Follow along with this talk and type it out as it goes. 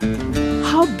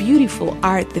how beautiful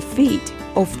are the feet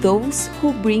of those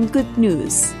who bring good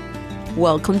news.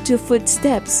 Welcome to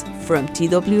Footsteps from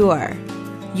TWR.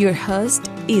 Your host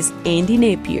is Andy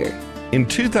Napier. In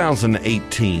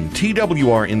 2018,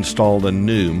 TWR installed a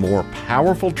new, more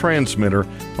powerful transmitter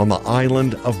on the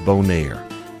island of Bonaire.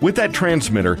 With that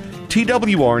transmitter,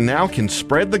 TWR now can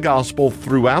spread the gospel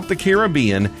throughout the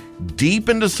Caribbean, deep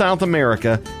into South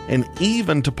America, and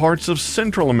even to parts of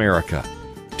Central America.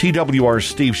 TWR's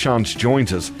Steve Shantz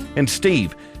joins us. And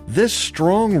Steve, this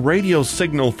strong radio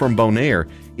signal from Bonaire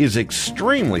is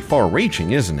extremely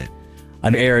far-reaching, isn't it?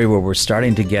 An area where we're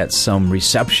starting to get some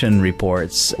reception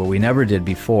reports, what we never did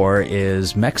before,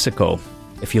 is Mexico.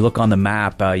 If you look on the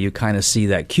map, you kind of see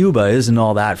that Cuba isn't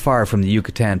all that far from the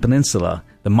Yucatan Peninsula,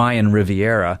 the Mayan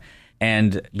Riviera.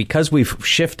 And because we've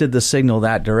shifted the signal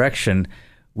that direction,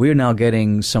 we're now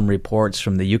getting some reports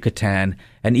from the Yucatan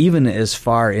and even as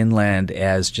far inland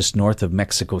as just north of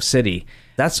Mexico City.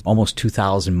 That's almost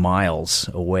 2,000 miles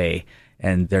away,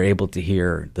 and they're able to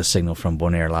hear the signal from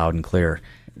Bonaire loud and clear.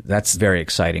 That's very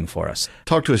exciting for us.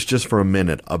 Talk to us just for a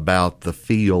minute about the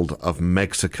field of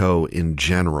Mexico in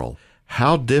general.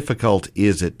 How difficult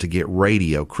is it to get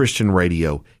radio, Christian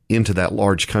radio, into that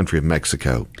large country of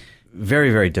Mexico?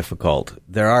 Very, very difficult.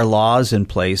 There are laws in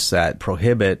place that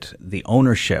prohibit the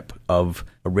ownership of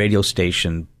a radio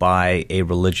station by a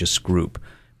religious group.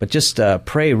 But just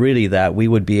pray really that we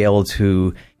would be able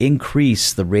to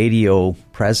increase the radio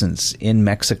presence in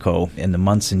Mexico in the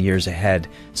months and years ahead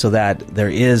so that there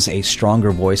is a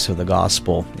stronger voice of the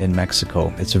gospel in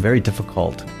Mexico. It's a very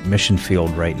difficult mission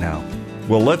field right now.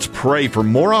 Well, let's pray for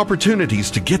more opportunities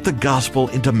to get the gospel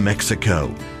into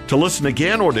Mexico. To listen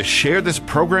again or to share this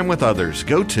program with others,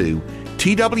 go to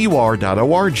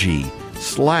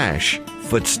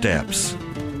twr.org/footsteps.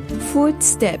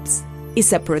 Footsteps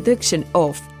is a production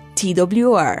of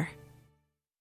TWR.